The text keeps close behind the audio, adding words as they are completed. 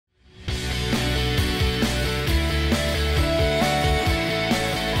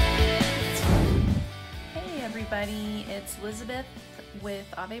Elizabeth with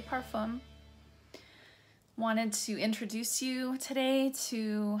Ave Parfum. Wanted to introduce you today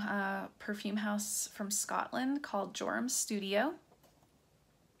to a perfume house from Scotland called Jorum Studio.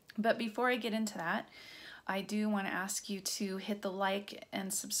 But before I get into that, I do want to ask you to hit the like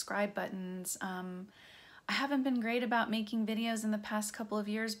and subscribe buttons. I haven't been great about making videos in the past couple of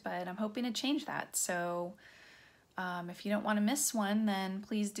years, but I'm hoping to change that. So if you don't want to miss one, then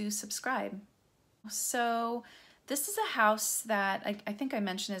please do subscribe. So this is a house that I think I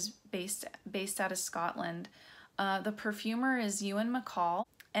mentioned is based out of Scotland. The perfumer is Ewan McCall,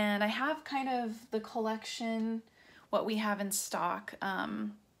 and I have kind of the collection, what we have in stock.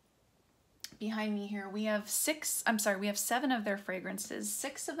 Behind me here, we have we have 7 of their fragrances.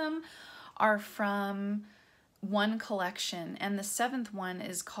 6 of them are from one collection, and the 7th one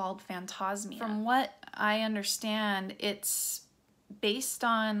is called Fantosmia. From what I understand, it's based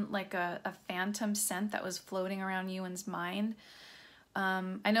on like a phantom scent that was floating around Ewan's mind.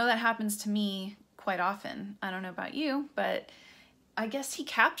 I know that happens to me quite often. I don't know about you, but I guess he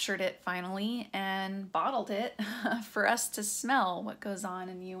captured it finally and bottled it for us to smell what goes on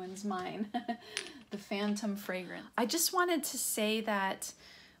in Ewan's mind. The phantom fragrance. I just wanted to say that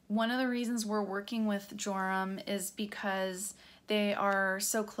one of the reasons we're working with Jorum is because they are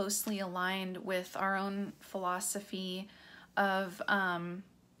so closely aligned with our own philosophy of, I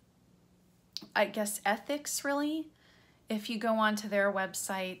guess, ethics, really. If you go onto their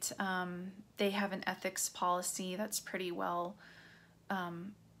website, they have an ethics policy that's pretty well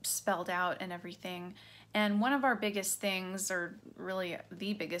spelled out and everything. And one of our biggest things, or really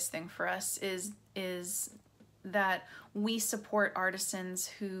the biggest thing for us, is that we support artisans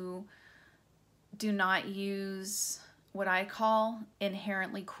who do not use what I call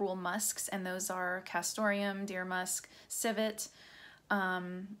inherently cruel musks, and those are castoreum, deer musk, civet,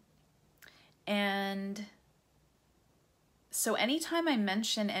 and so anytime I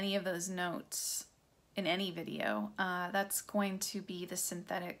mention any of those notes in any video, that's going to be the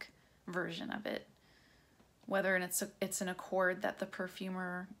synthetic version of it, whether it's an accord that the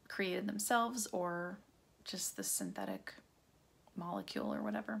perfumer created themselves or just the synthetic molecule or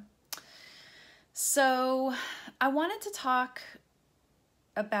whatever. So I wanted to talk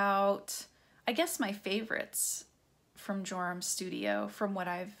about, I guess, my favorites from Jorum Studio, from what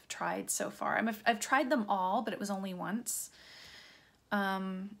I've tried so far. I've tried them all, but it was only once.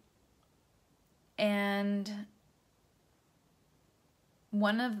 And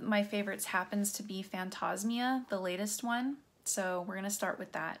one of my favorites happens to be Fantosmia, the latest one. So we're going to start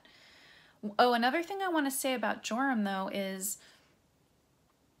with that. Oh, another thing I want to say about Jorum, though, is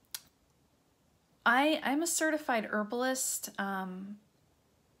I'm a certified herbalist. I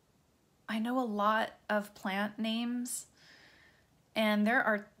know a lot of plant names, and there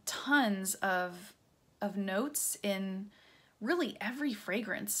are tons of notes in really every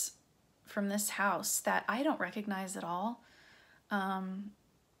fragrance from this house that I don't recognize at all.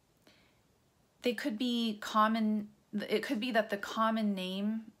 They could be common. It could be that the common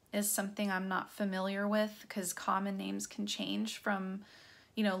name is something I'm not familiar with, because common names can change from,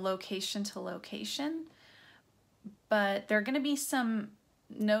 you know, location to location. But there are going to be some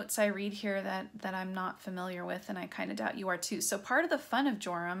notes I read here that I'm not familiar with, and I kind of doubt you are too. So part of the fun of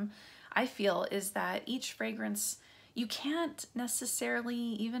Jorum, I feel, is that each fragrance, you can't necessarily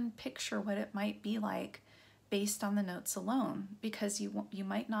even picture what it might be like based on the notes alone, because you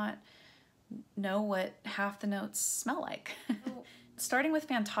might not know what half the notes smell like. Starting with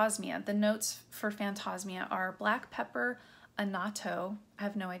Fantosmia, the notes for Fantosmia are black pepper, annatto, I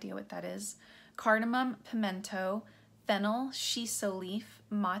have no idea what that is, cardamom, pimento, fennel, shiso leaf,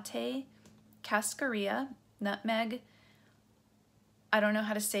 mate, cascarilla, nutmeg, I don't know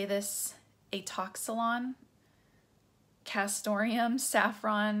how to say this, atoxylon, castoreum,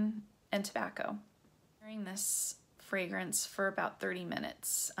 saffron, and tobacco. Wearing this fragrance for about 30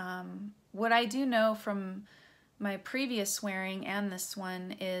 minutes. What I do know from my previous wearing and this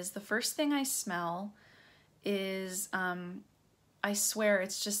one is the first thing I smell is, I swear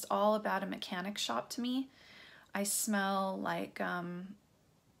it's just all about a mechanic shop to me. I smell like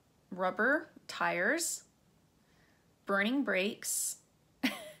rubber tires, burning brakes,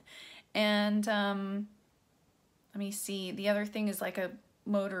 and let me see, the other thing is like a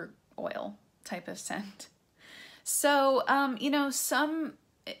motor oil type of scent. So, you know, some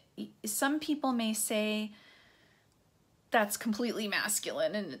people may say that's completely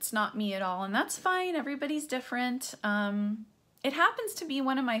masculine and it's not me at all, and that's fine. Everybody's different. It happens to be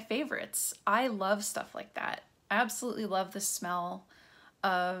one of my favorites. I love stuff like that. I absolutely love the smell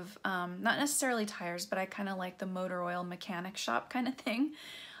of, not necessarily tires, but I kind of like the motor oil mechanic shop kind of thing.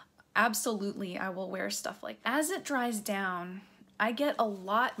 absolutely I will wear stuff like that. As it dries down, I get a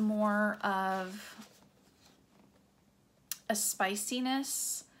lot more of a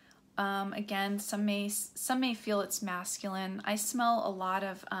spiciness. Again, some may feel it's masculine. I smell a lot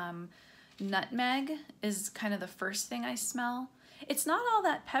of nutmeg is kind of the first thing I smell. It's not all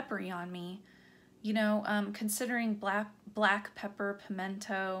that peppery on me, you know, considering black pepper,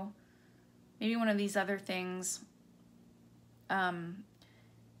 pimento, maybe one of these other things. I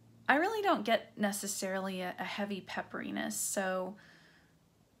really don't get necessarily a heavy pepperiness. So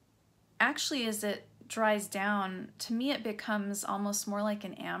actually, as it dries down, to me it becomes almost more like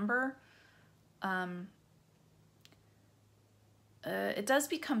an amber. It does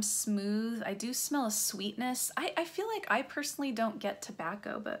become smooth. I do smell a sweetness. I feel like I personally don't get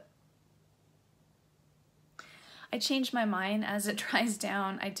tobacco, but I change my mind as it dries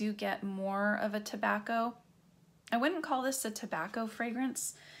down. I do get more of a tobacco. I wouldn't call this a tobacco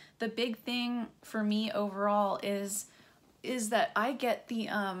fragrance. The big thing for me overall is that I get the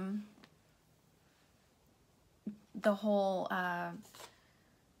whole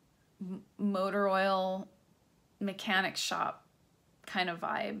motor oil mechanic shop kind of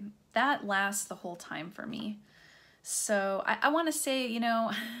vibe. That lasts the whole time for me. So I want to say, you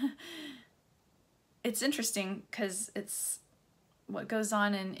know, it's interesting because it's what goes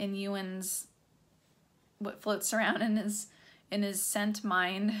on in Ewan's, what floats around in his scent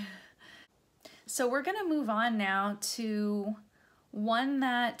mind. So we're gonna move on now to one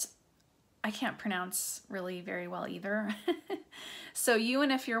that I can't pronounce really very well either. So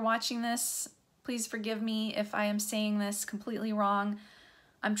Ewan, if you're watching this, please forgive me if I am saying this completely wrong.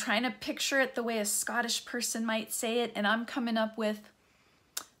 I'm trying to picture it the way a Scottish person might say it, and I'm coming up with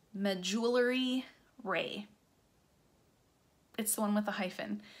Medullary-ray. It's the one with the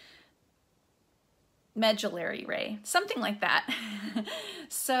hyphen. Medullary-ray, something like that.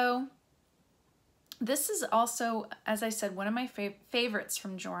 So this is also, as I said, one of my favorites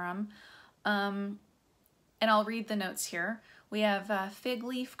from Jorum. And I'll read the notes here. We have fig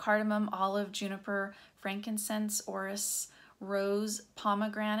leaf, cardamom, olive, juniper, frankincense, orris, rose,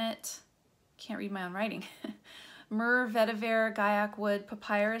 pomegranate, can't read my own writing, myrrh, vetiver, gaiac wood,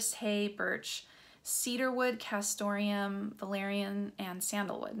 papyrus, hay, birch, cedarwood, castoreum, valerian, and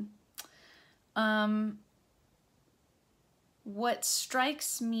sandalwood. What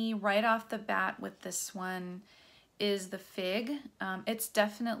strikes me right off the bat with this one is the fig. It's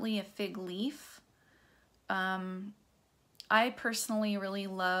definitely a fig leaf. I personally really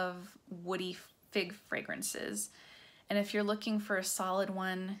love woody fig fragrances. And if you're looking for a solid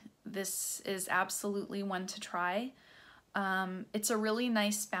one, this is absolutely one to try. It's a really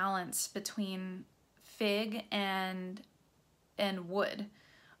nice balance between fig and wood.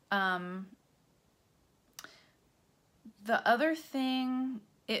 The other thing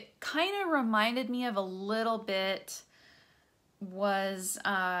it kind of reminded me of a little bit was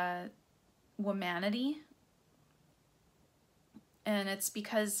Womanity. And it's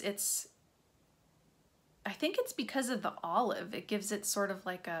because I think it's because of the olive. It gives it sort of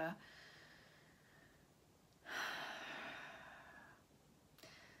like a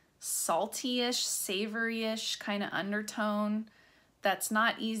salty-ish, savory-ish kind of undertone that's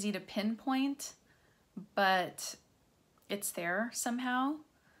not easy to pinpoint, but it's there somehow.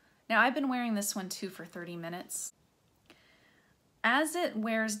 Now I've been wearing this one too for 30 minutes. As it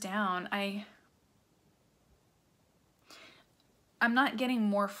wears down, I'm not getting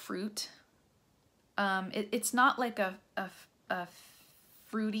more fruit. It's not like a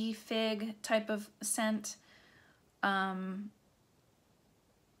fruity fig type of scent.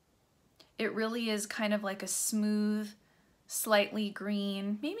 It really is kind of like a smooth, slightly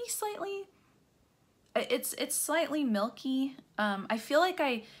green, maybe slightly, it's slightly milky. I feel like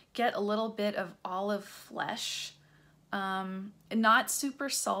I get a little bit of olive flesh. Not super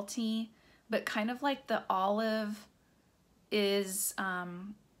salty, but kind of like the olive is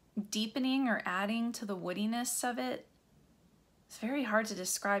deepening or adding to the woodiness of it. It's very hard to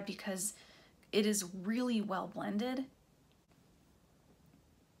describe because it is really well blended.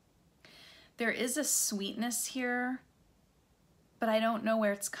 There is a sweetness here, but I don't know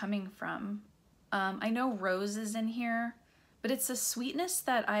where it's coming from. I know rose is in here, but it's a sweetness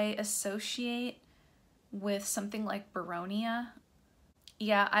that I associate with something like Baronia.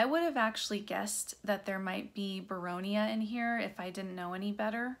 Yeah, I would have actually guessed that there might be Baronia in here if I didn't know any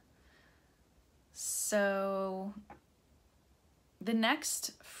better. So the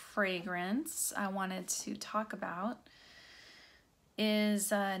next fragrance I wanted to talk about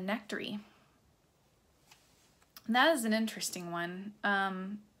is Nectary. That is an interesting one.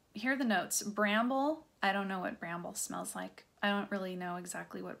 Here are the notes: bramble, I don't know what bramble smells like. I don't really know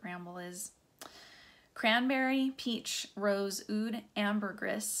exactly what bramble is. Cranberry, peach, rose, oud,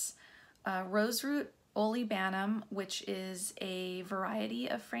 ambergris, roseroot, olibanum, which is a variety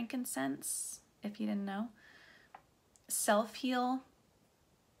of frankincense, if you didn't know, self-heal,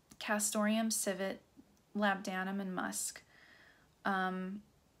 castoreum, civet, labdanum, and musk.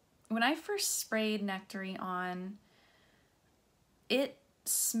 When I first sprayed Nectary on, it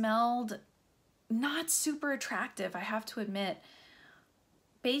smelled not super attractive, I have to admit.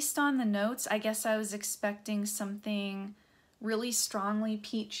 Based on the notes, I guess I was expecting something really strongly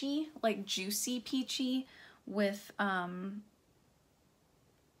peachy, like juicy peachy with,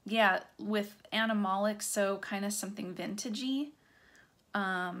 yeah, with animalic, so kind of something vintagey.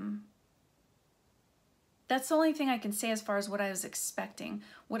 That's the only thing I can say as far as what I was expecting.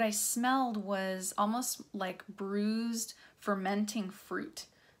 What I smelled was almost like bruised fermenting fruit,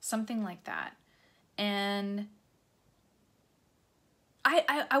 something like that. And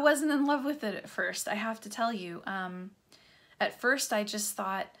I wasn't in love with it at first, I have to tell you. At first I just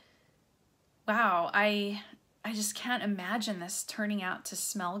thought, wow, I just can't imagine this turning out to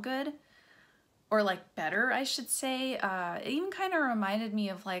smell good, or like better, I should say. It even kind of reminded me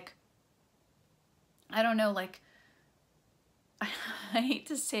of like, I don't know, like, I hate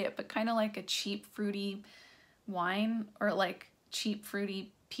to say it, but kind of like a cheap fruity wine, or like cheap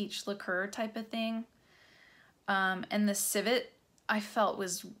fruity peach liqueur type of thing. And the civet I felt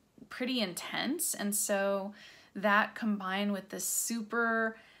was pretty intense, and so that combined with this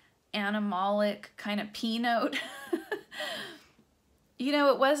super animalic kind of pea note, you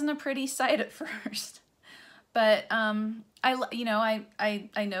know, it wasn't a pretty sight at first. But I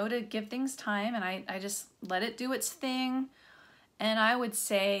know to give things time, and I just let it do its thing, and I would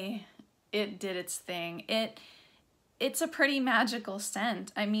say it did its thing. It's a pretty magical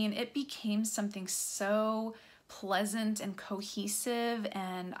scent. I mean, it became something so pleasant and cohesive,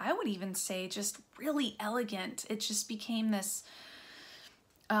 and I would even say just really elegant. It just became this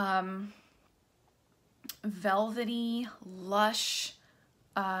velvety, lush,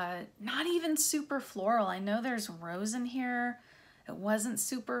 not even super floral. I know there's rose in here. It wasn't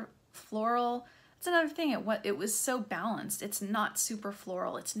super floral. That's another thing. It was so balanced. It's not super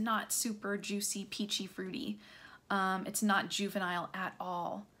floral. It's not super juicy, peachy, fruity. It's not juvenile at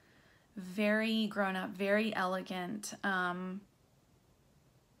all. Very grown up, very elegant,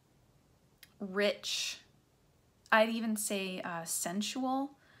 rich. I'd even say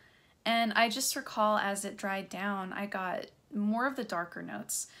sensual. And I just recall as it dried down, I got more of the darker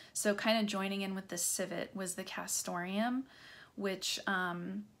notes. So kind of joining in with the civet was the castoreum, which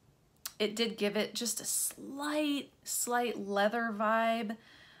it did give it just a slight leather vibe.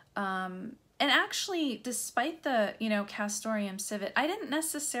 And actually, despite the, you know, castoreum civet, I didn't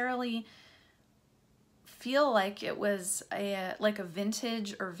necessarily feel like it was like a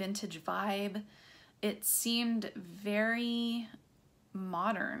vintage or vintage vibe. It seemed very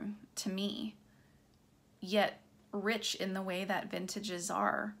modern to me, yet rich in the way that vintages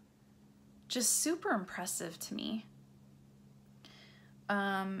are. Just super impressive to me.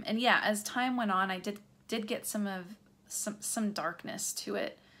 And yeah, as time went on, I did get some darkness to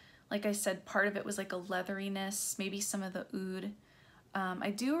it. Like I said, part of it was like a leatheriness, maybe some of the oud.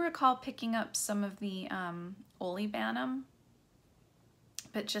 I do recall picking up some of the olibanum,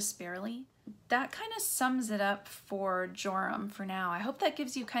 but just barely. That kind of sums it up for Jorum for now. I hope that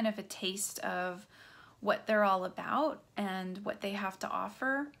gives you kind of a taste of what they're all about and what they have to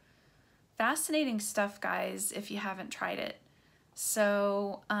offer. Fascinating stuff, guys, if you haven't tried it.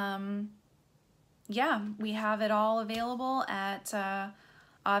 So, yeah, we have it all available at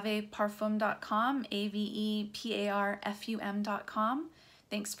aveparfum.com, AVEPARFUM.com.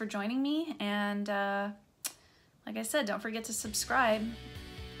 Thanks for joining me, and like I said, don't forget to subscribe.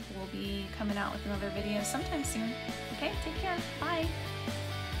 We'll be coming out with another video sometime soon. Okay, take care. Bye.